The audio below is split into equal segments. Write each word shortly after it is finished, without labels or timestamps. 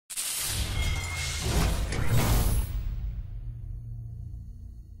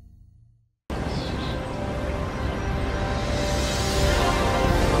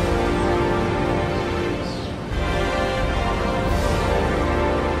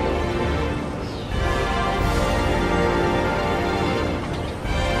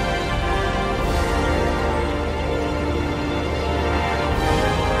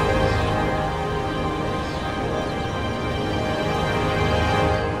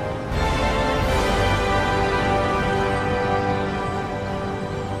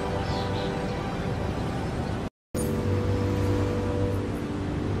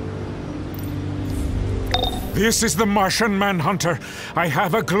This is the Martian Manhunter. I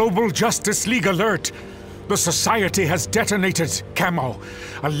have a Global Justice League alert. The Society has detonated Camo,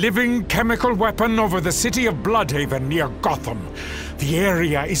 a living chemical weapon over the city of Bloodhaven near Gotham. The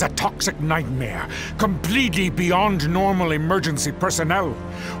area is a toxic nightmare, completely beyond normal emergency personnel.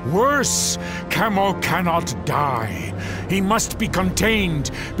 Worse, Camo cannot die. He must be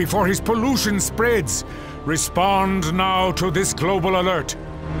contained before his pollution spreads. Respond now to this global alert.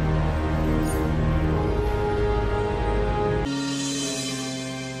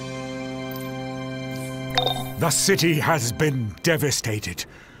 The city has been devastated.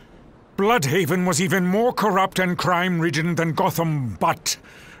 Bloodhaven was even more corrupt and crime-ridden than Gotham, but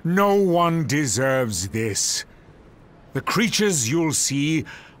no one deserves this. The creatures you'll see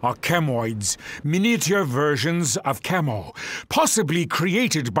are chemoids, miniature versions of Camo, possibly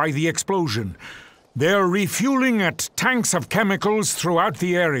created by the explosion. They're refueling at tanks of chemicals throughout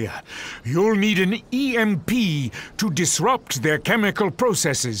the area. You'll need an EMP to disrupt their chemical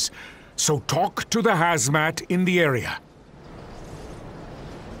processes. So talk to the hazmat in the area.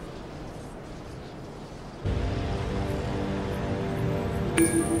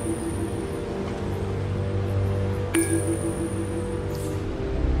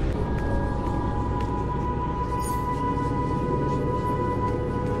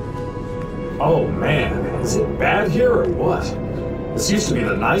 Oh man, is it bad here or what? This used to be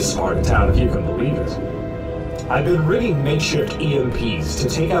the nice part of town, if you can believe it. I've been rigging makeshift EMPs to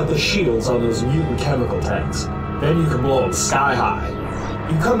take out the shields on those mutant chemical tanks. Then you can blow them sky high.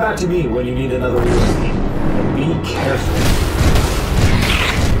 You come back to me when you need another EMP. And be careful.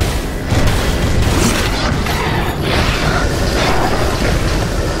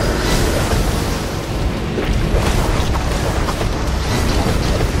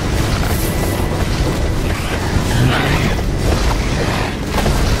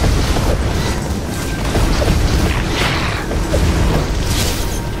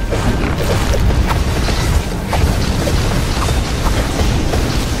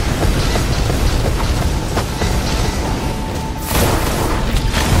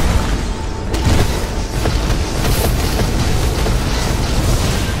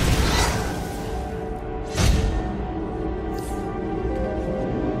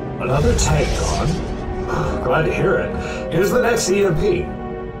 Another tank gone? Glad to hear it. Here's the next EMP.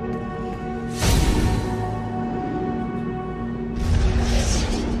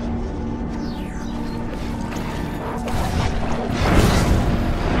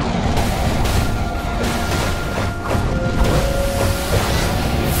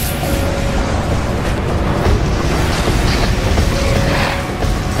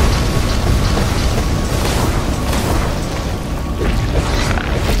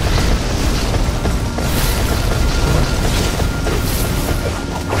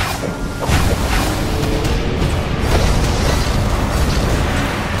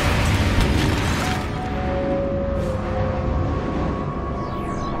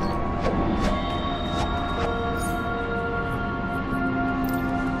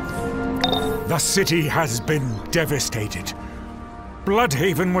 The city has been devastated.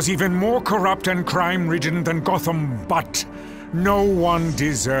 Bloodhaven was even more corrupt and crime-ridden than Gotham, but no one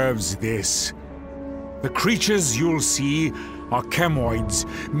deserves this. The creatures you'll see are chemoids,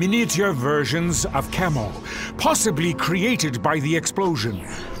 miniature versions of Camo, possibly created by the explosion.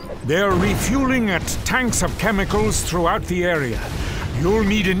 They're refueling at tanks of chemicals throughout the area. You'll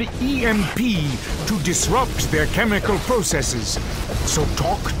need an EMP to disrupt their chemical processes. So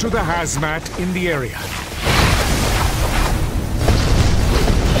talk to the hazmat in the area.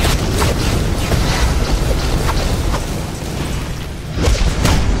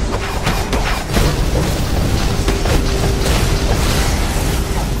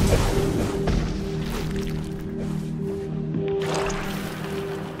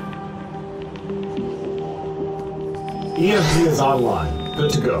 EMP is online.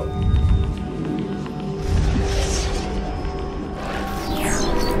 Good to go.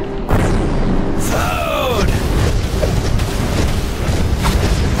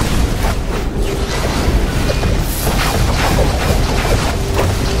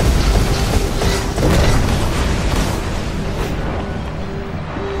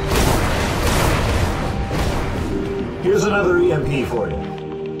 Here's another EMP for you.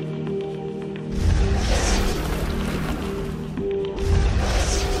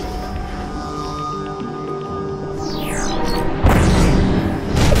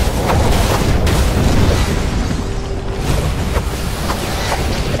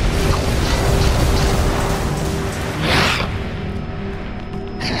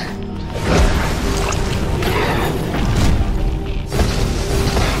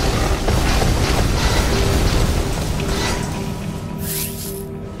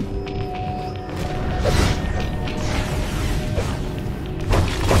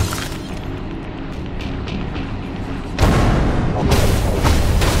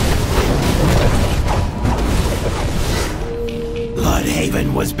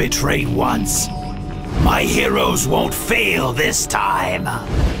 betrayed once. My heroes won't fail this time.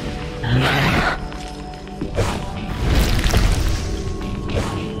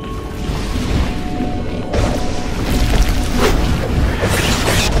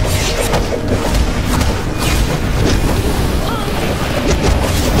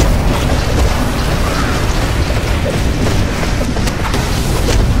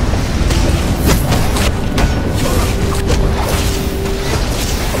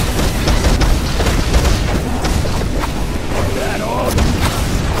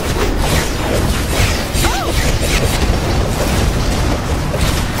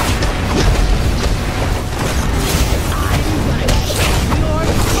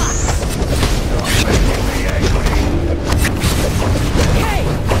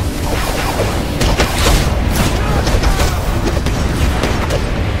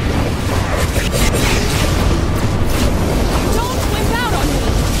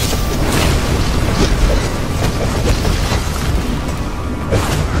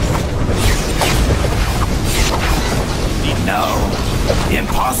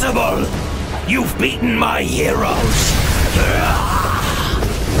 Impossible! You've beaten my heroes!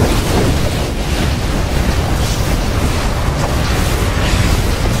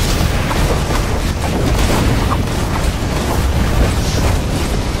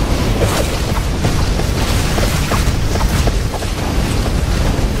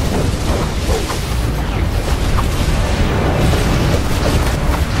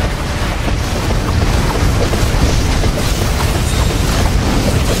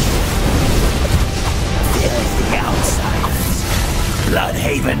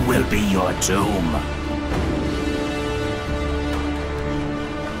 Bloodhaven will be your tomb.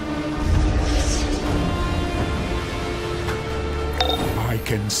 I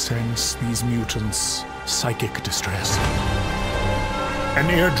can sense these mutants' psychic distress. An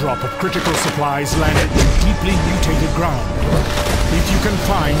airdrop of critical supplies landed in deeply mutated ground. If you can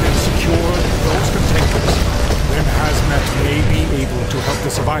find and secure those containers, then Hazmat may be able to help the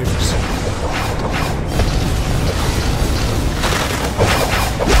survivors.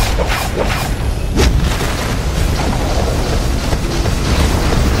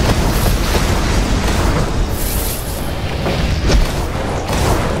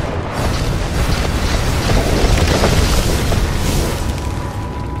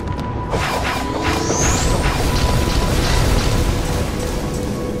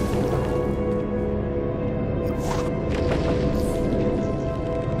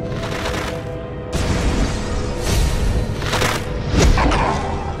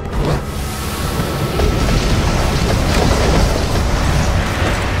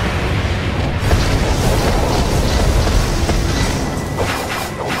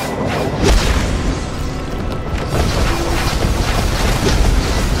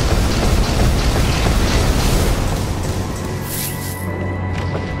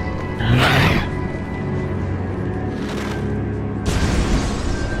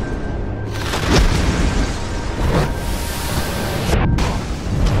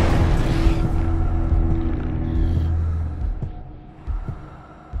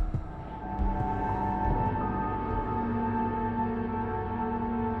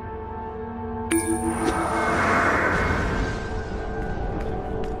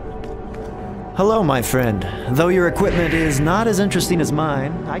 Hello, my friend. Though your equipment is not as interesting as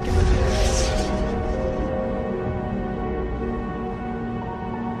mine, I can...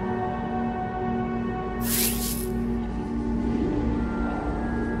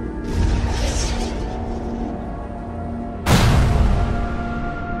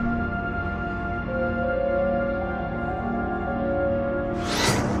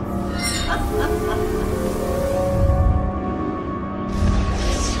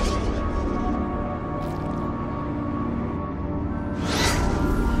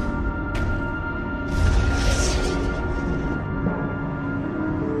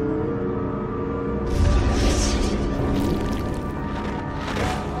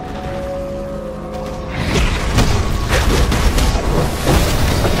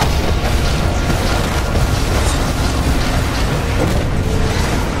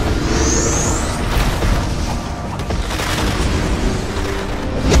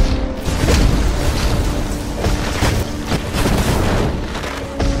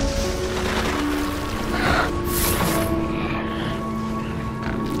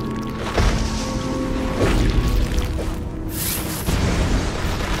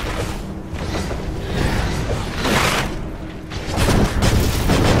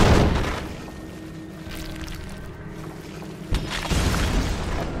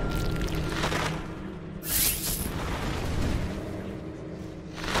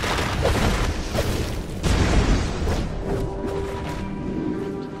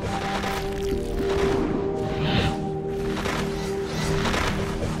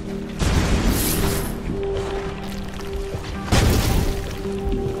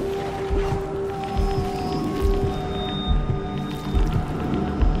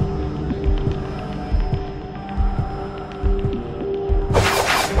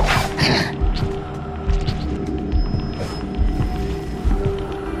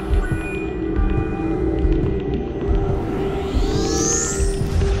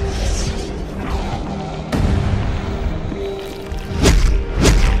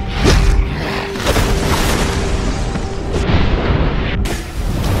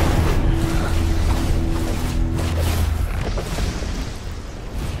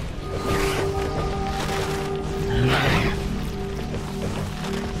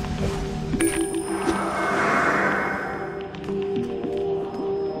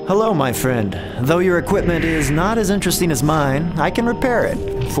 Hello, my friend. Though your equipment is not as interesting as mine, I can repair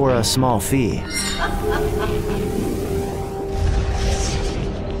it for a small fee.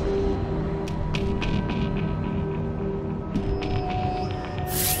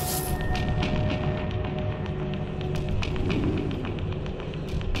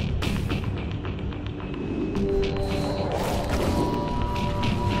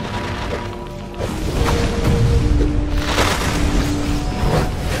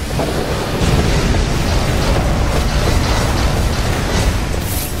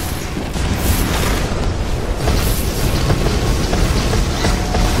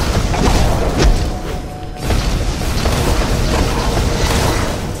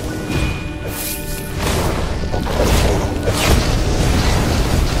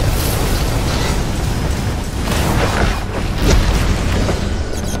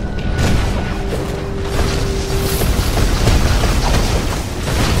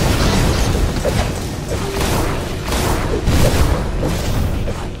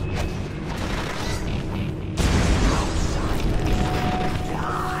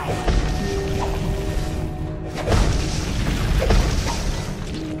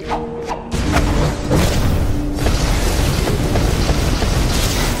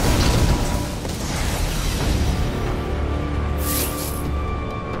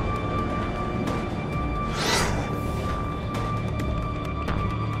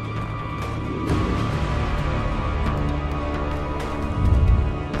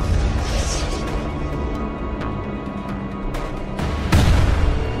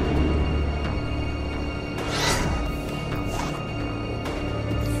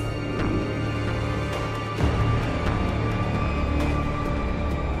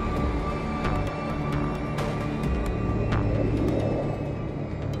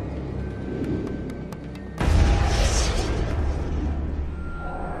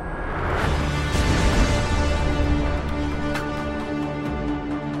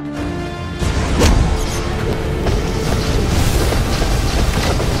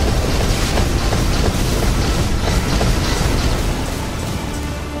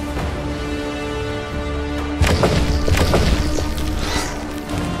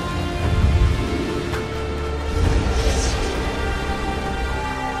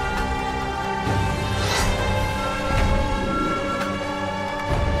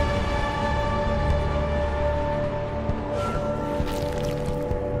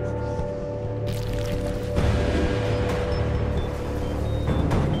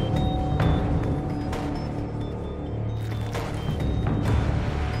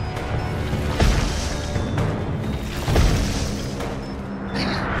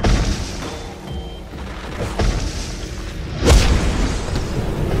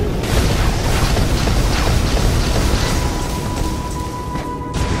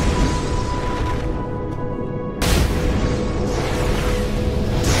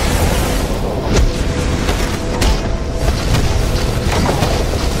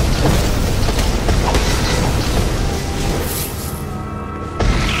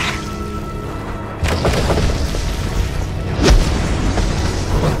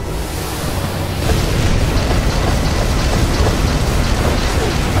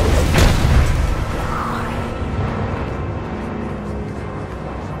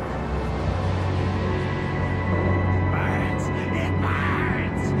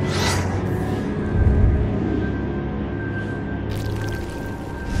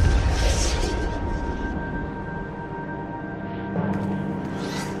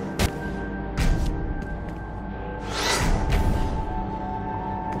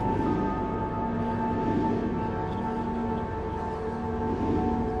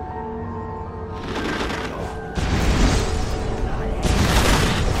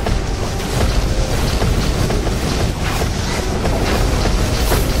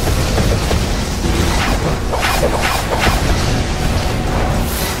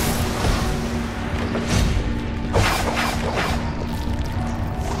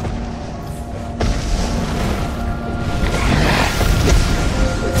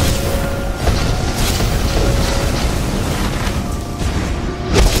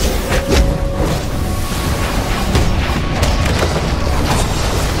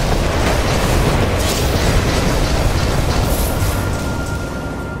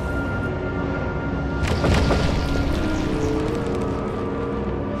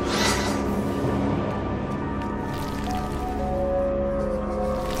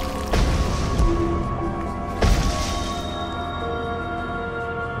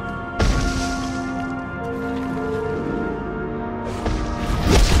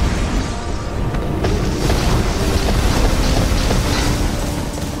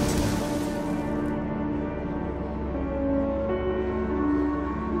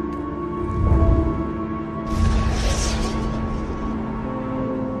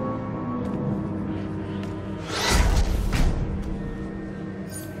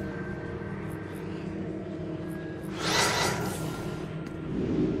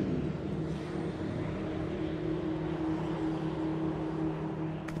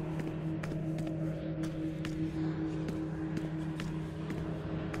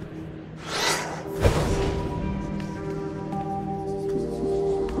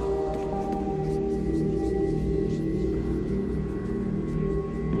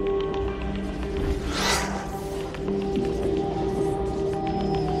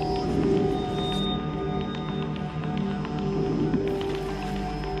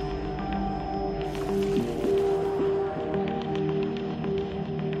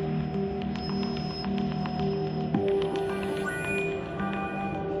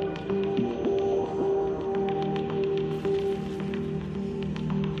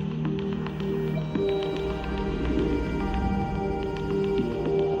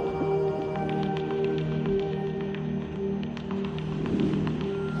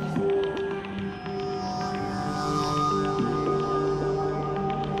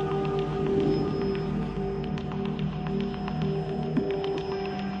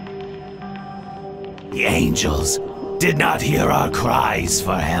 the angels did not hear our cries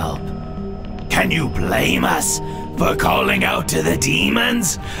for help. Can you blame us for calling out to the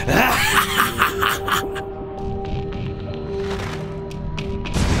demons?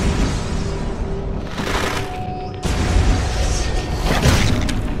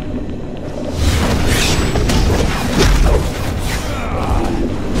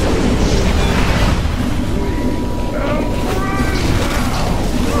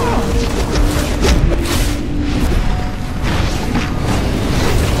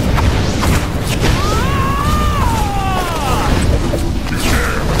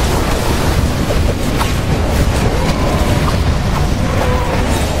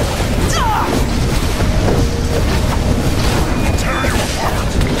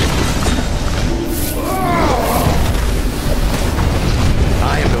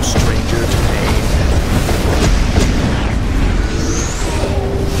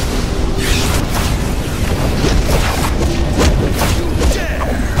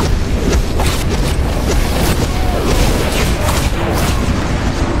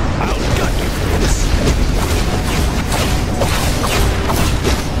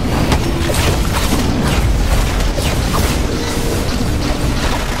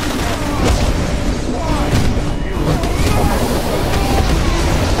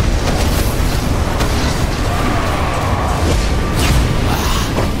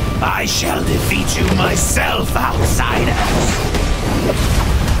 I shall defeat you myself, outsiders!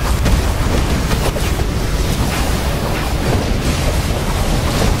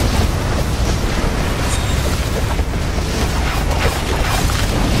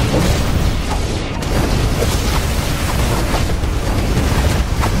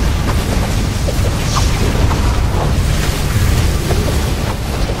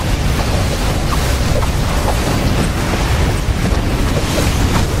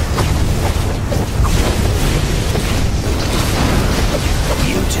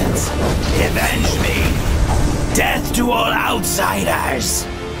 Death to all outsiders!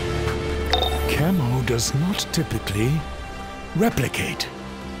 Camo does not typically replicate.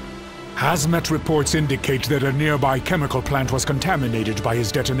 Hazmat reports indicate that a nearby chemical plant was contaminated by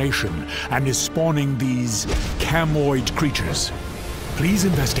his detonation and is spawning these camoid creatures. Please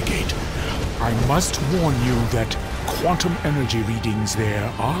investigate. I must warn you that quantum energy readings there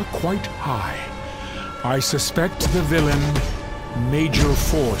are quite high. I suspect the villain, Major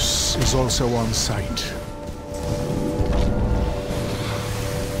Force, is also on site.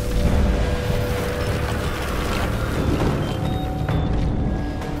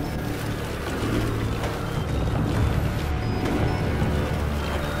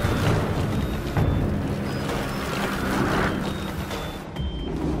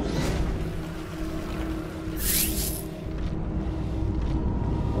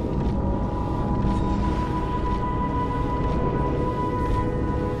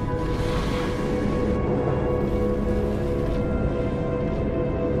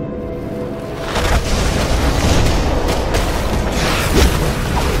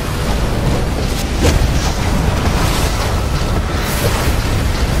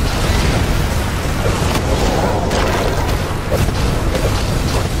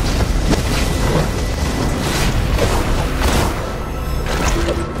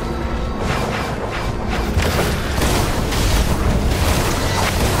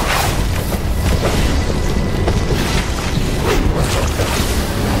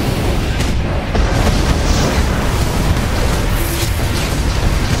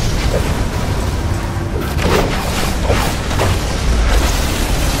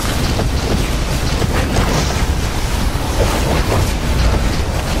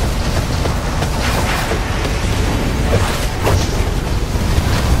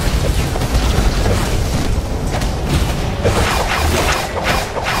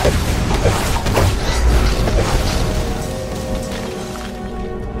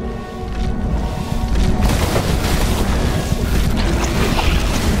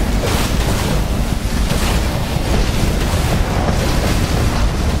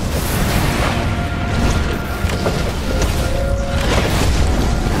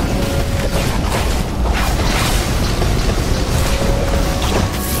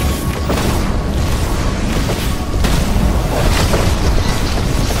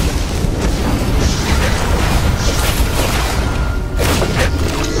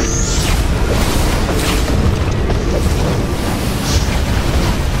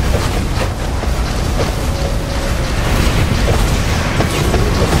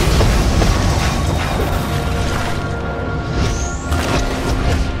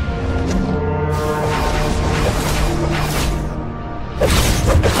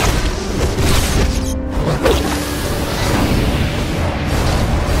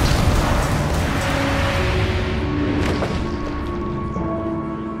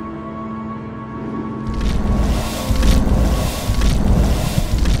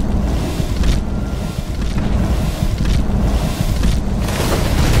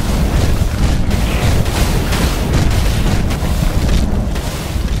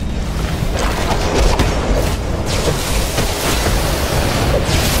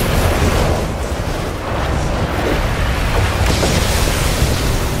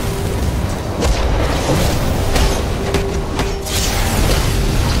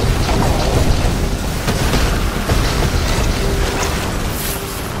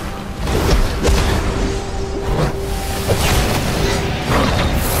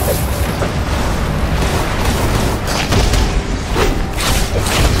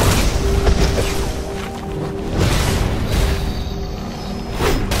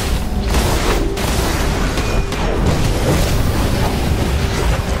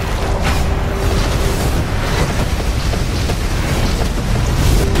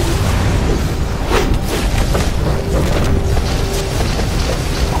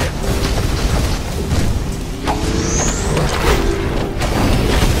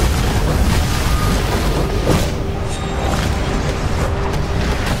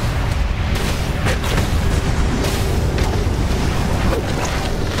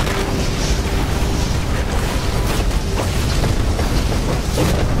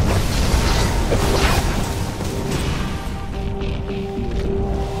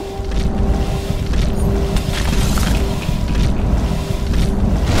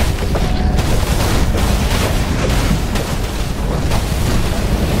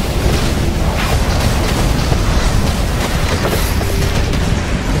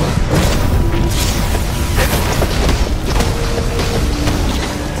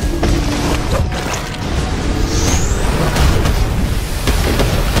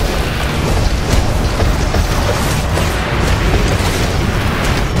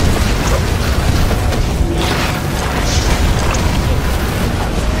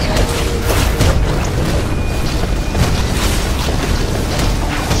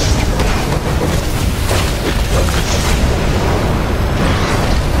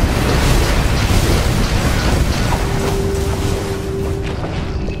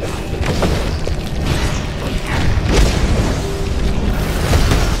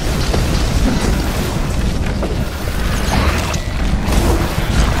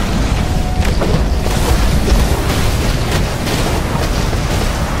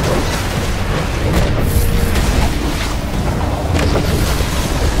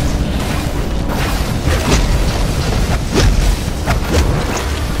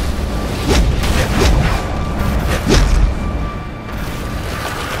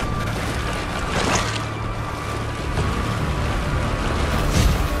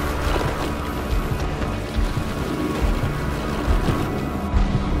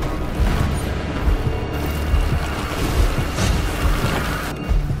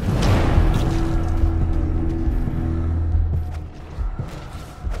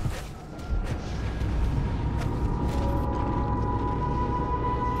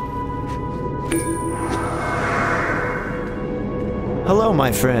 Hello,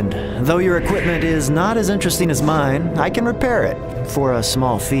 my friend. Though your equipment is not as interesting as mine, I can repair it for a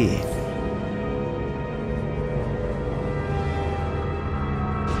small fee.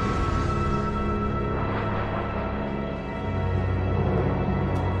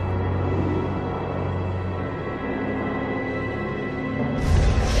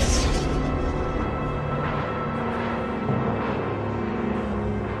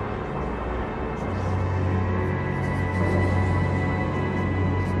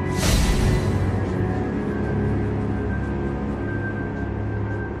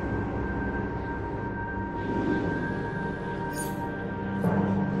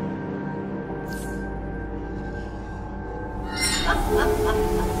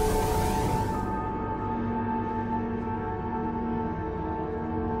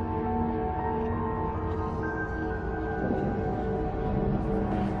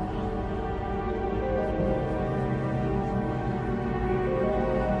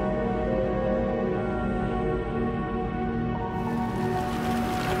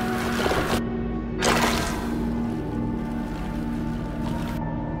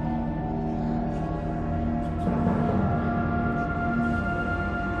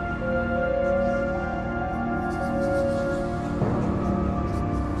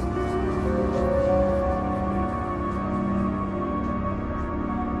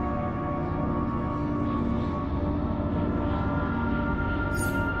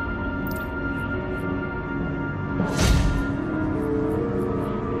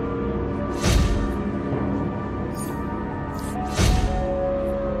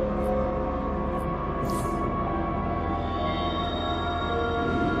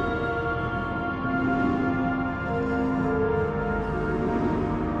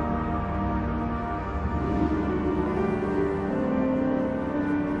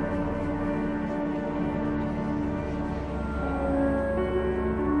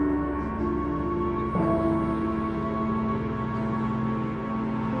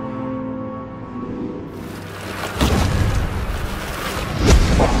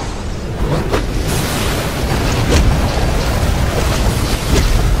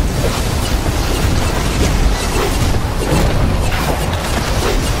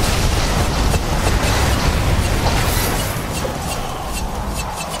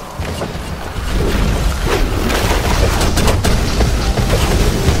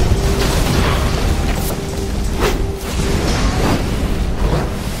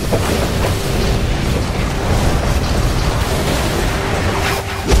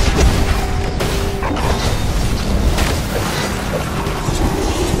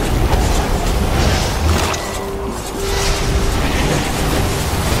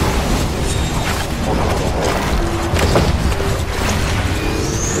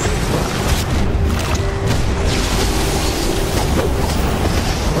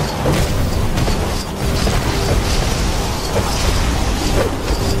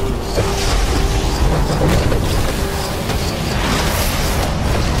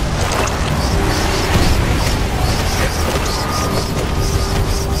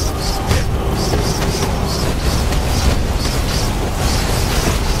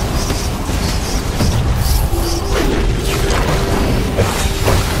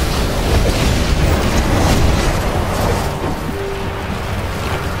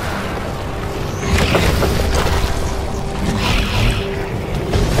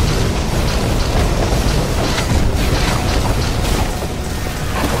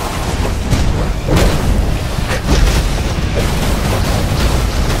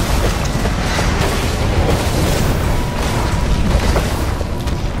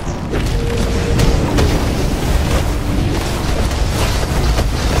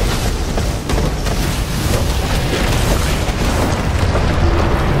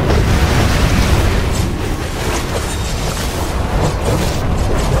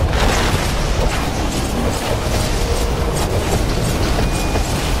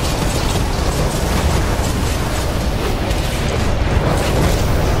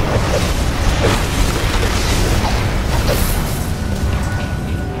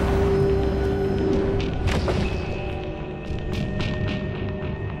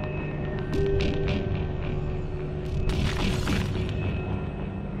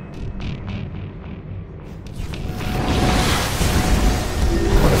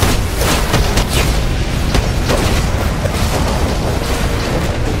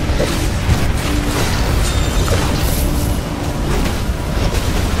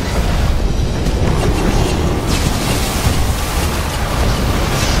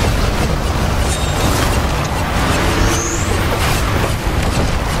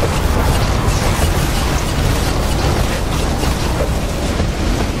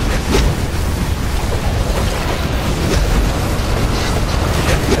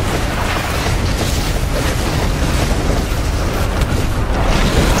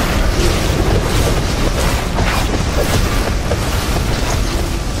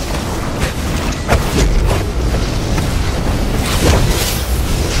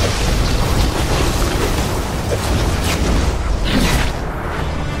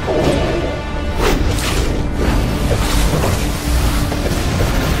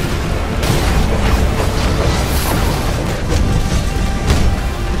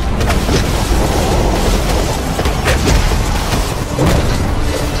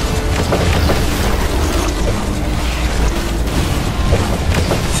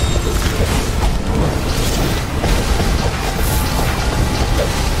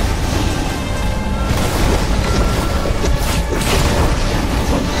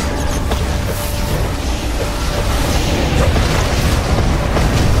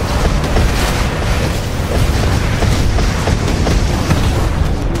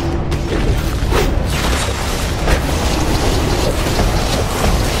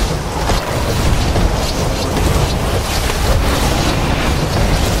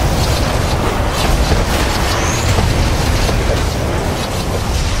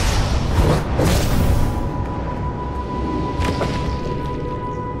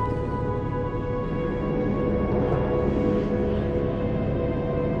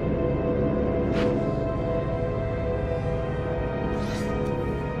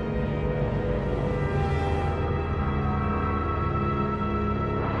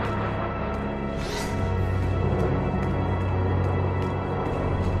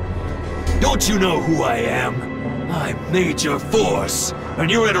 Don't you know who I am? I'm Major Force, and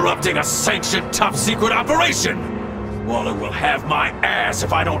you're interrupting a sanctioned top-secret operation! Waller will have my ass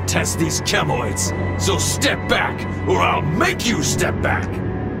if I don't test these chemoids. So step back, or I'll make you step back!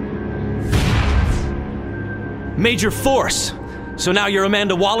 Major Force, so now you're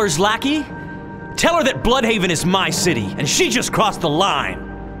Amanda Waller's lackey? Tell her that Bloodhaven is my city, and she just crossed the line!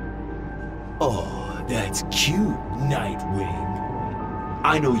 Oh, that's cute, Nightwing.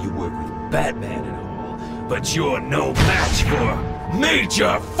 I know you work with Batman and all, but you're no match for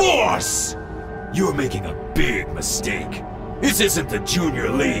Major Force! You're making a big mistake. This isn't the Junior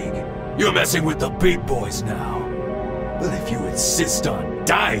League. You're messing with the big boys now. But if you insist on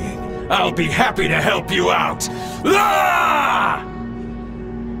dying, I'll be happy to help you out. Ah!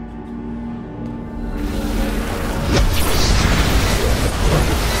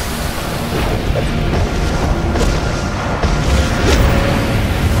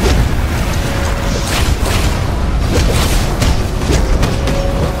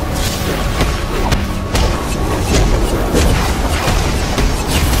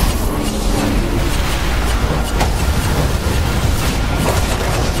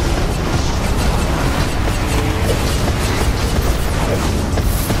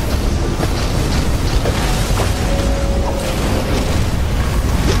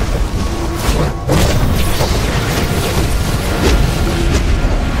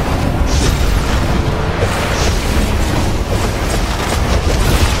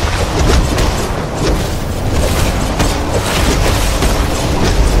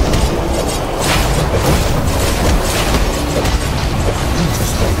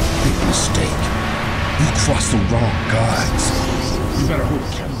 Crossed the wrong guards. You better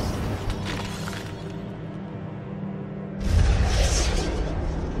hold him.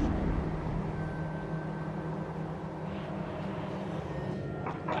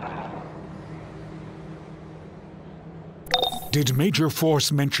 Did Major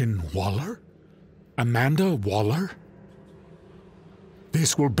Force mention Waller? Amanda Waller?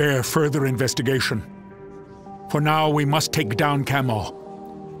 This will bear further investigation. For now, we must take down Camo.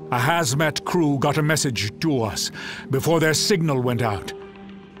 A hazmat crew got a message to us before their signal went out.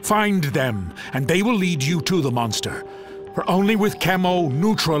 Find them, and they will lead you to the monster. For only with Camo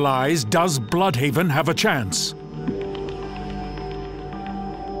neutralized does Bloodhaven have a chance.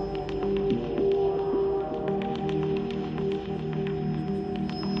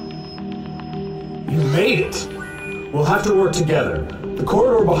 You made it! We'll have to work together. The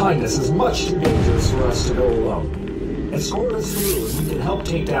corridor behind us is much too dangerous for us to go alone. Escort us through and we can help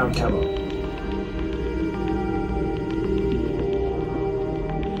take down Camo.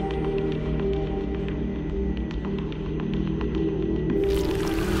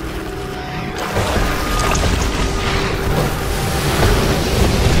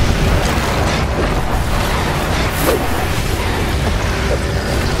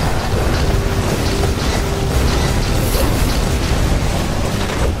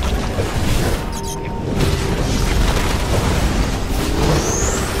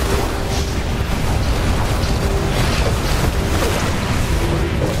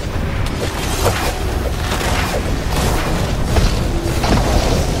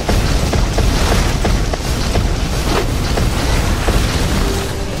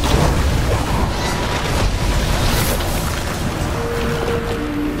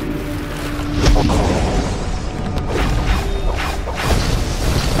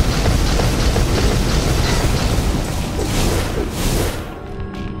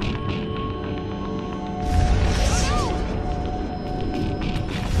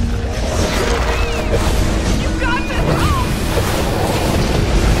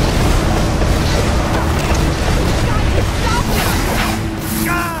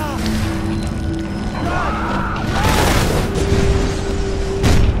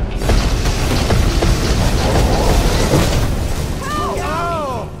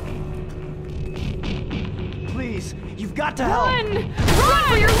 You've got to help! Run! Run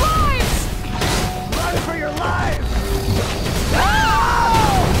for your lives! Run for your lives!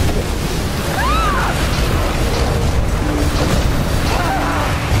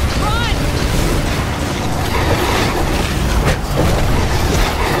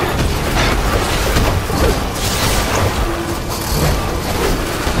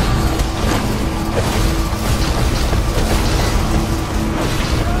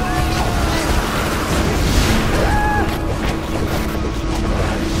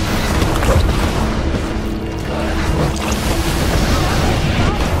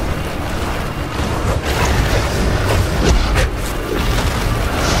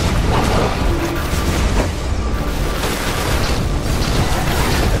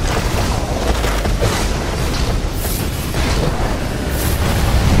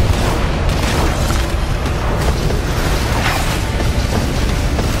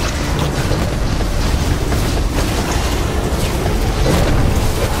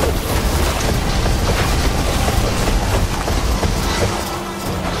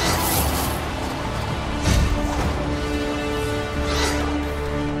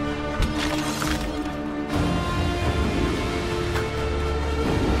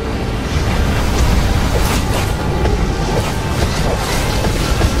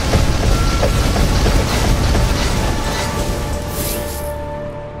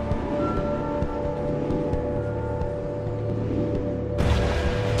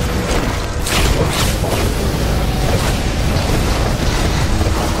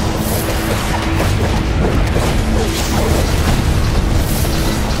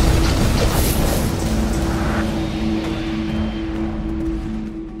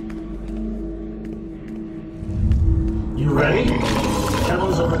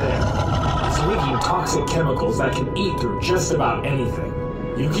 toxic chemicals that can eat through just about anything.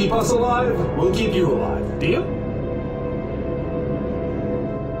 You keep us alive, we'll keep you alive. Deal?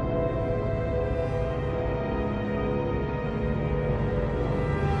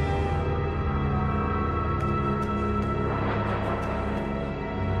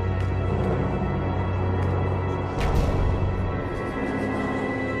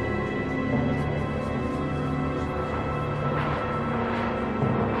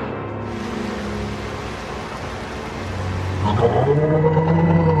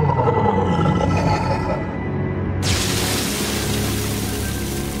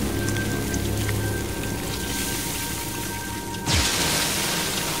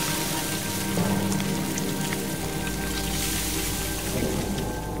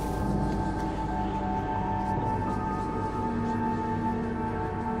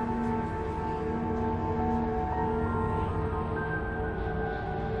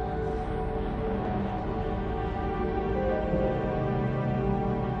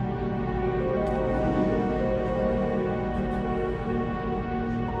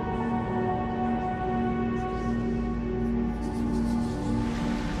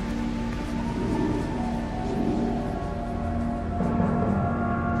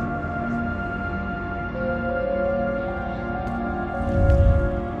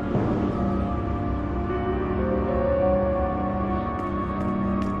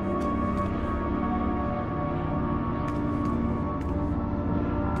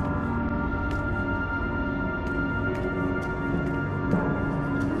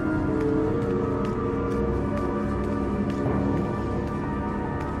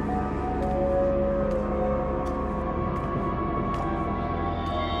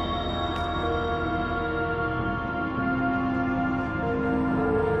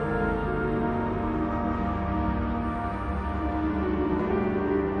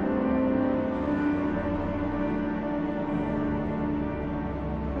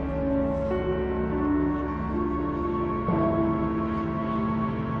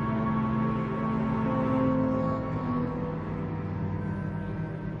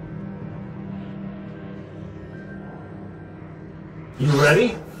 You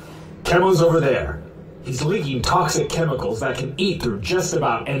ready? Chemo's over there. He's leaking toxic chemicals that can eat through just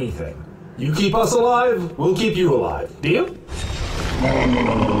about anything. You keep us alive, we'll keep you alive. Deal?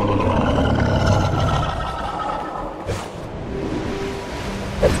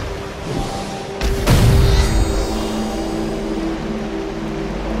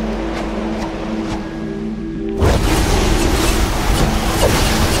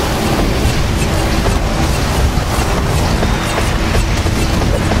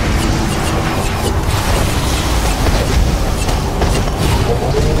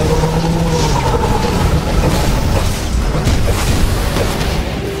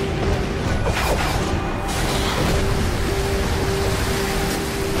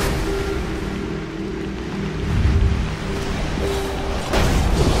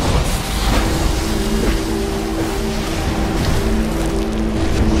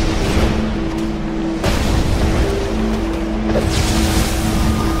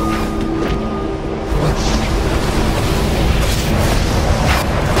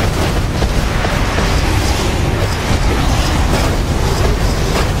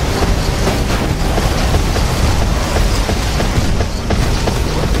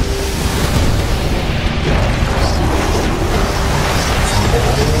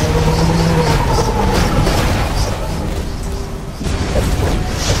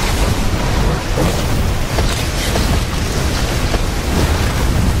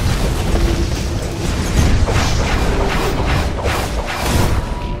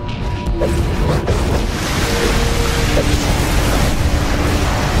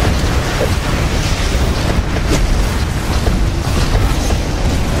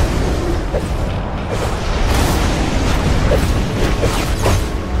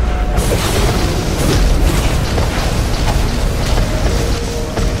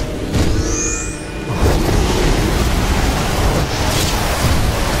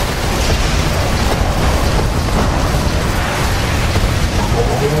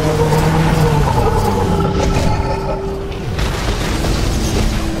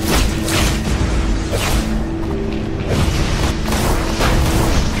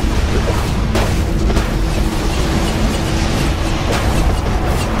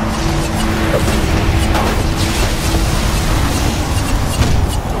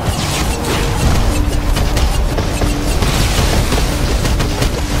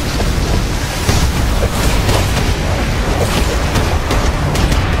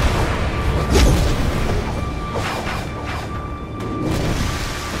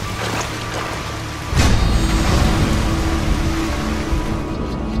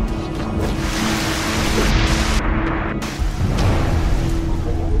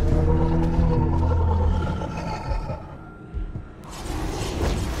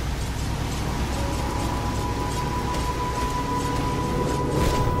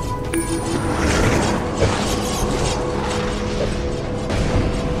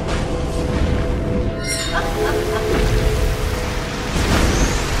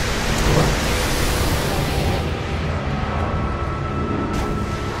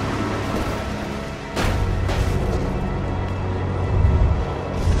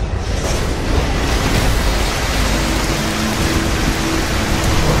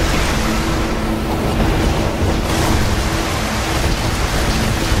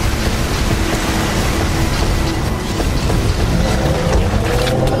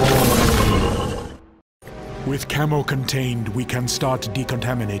 camo contained, we can start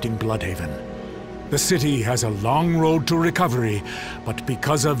decontaminating Bloodhaven. The city has a long road to recovery, but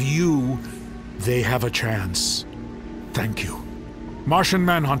because of you, they have a chance. Thank you. Martian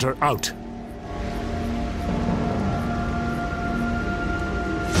Manhunter out.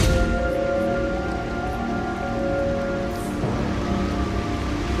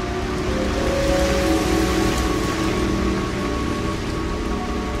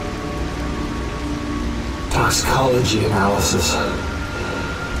 Toxicology analysis.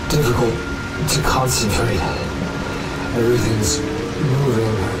 Difficult to concentrate. Everything's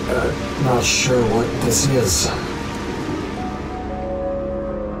moving. Not sure what this is.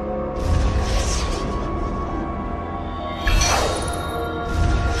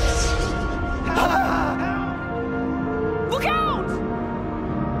 Look out!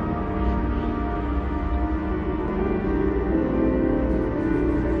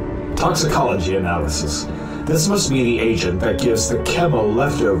 Toxicology analysis. This must be the agent that gives the chemo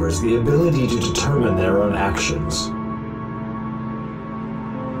leftovers the ability to determine their own actions.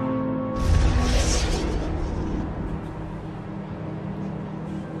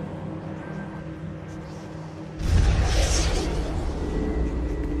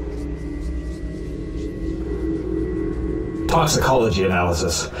 Toxicology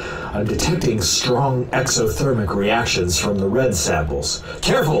analysis. I'm detecting strong exothermic reactions from the red samples.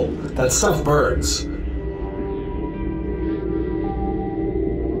 Careful! That stuff burns.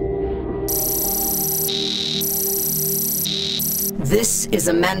 This is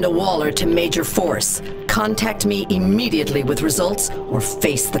Amanda Waller to Major Force. Contact me immediately with results or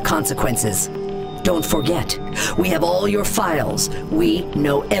face the consequences. Don't forget, we have all your files. We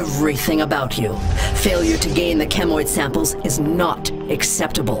know everything about you. Failure to gain the chemoid samples is not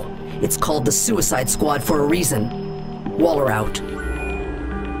acceptable. It's called the Suicide Squad for a reason. Waller out.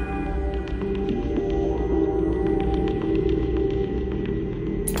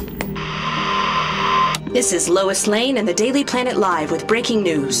 This is Lois Lane and the Daily Planet Live with breaking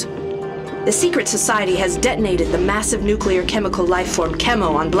news. The Secret Society has detonated the massive nuclear chemical lifeform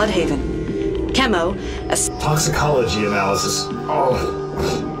Chemo on Bloodhaven. Chemo, a Toxicology analysis.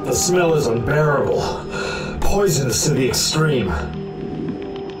 Oh, the smell is unbearable. Poisonous to the extreme.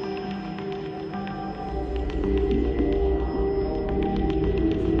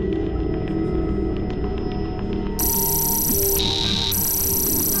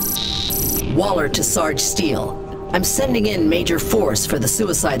 Waller to Sarge Steele. I'm sending in Major Force for the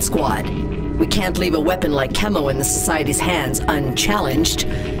Suicide Squad. We can't leave a weapon like Chemo in the Society's hands unchallenged.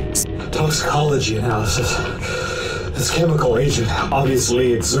 Toxicology analysis. This chemical agent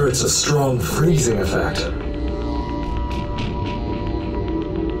obviously exerts a strong freezing effect.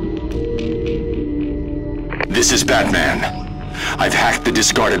 This is Batman. I've hacked the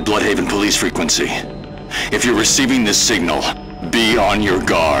discarded Bloodhaven police frequency. If you're receiving this signal, be on your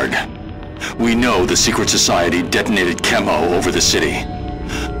guard. We know the Secret Society detonated Chemo over the city.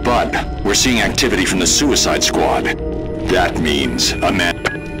 But we're seeing activity from the Suicide Squad. That means a man...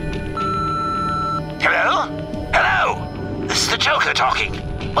 Hello? Hello? This is the Joker talking.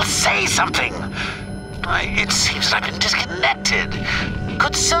 Well, say something. It seems that I've been disconnected.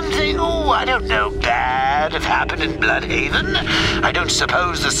 Could something, I don't know, bad have happened in Bloodhaven? I don't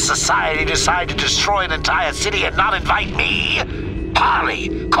suppose the Society decided to destroy an entire city and not invite me?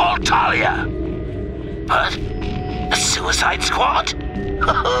 Harley, call Talia. What? The Suicide Squad?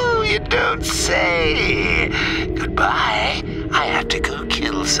 Oh, you don't say. Goodbye. I have to go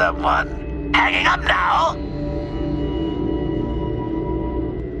kill someone. Hanging up now?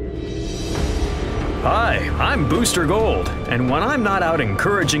 Hi, I'm Booster Gold, and when I'm not out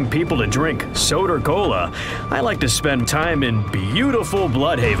encouraging people to drink soda or cola, I like to spend time in beautiful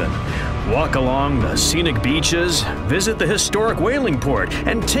Bloodhaven. Walk along the scenic beaches, visit the historic whaling port,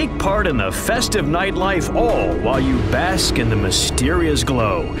 and take part in the festive nightlife, all while you bask in the mysterious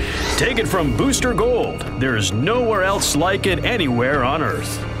glow. Take it from Booster Gold. There's nowhere else like it anywhere on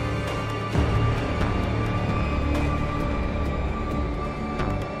Earth.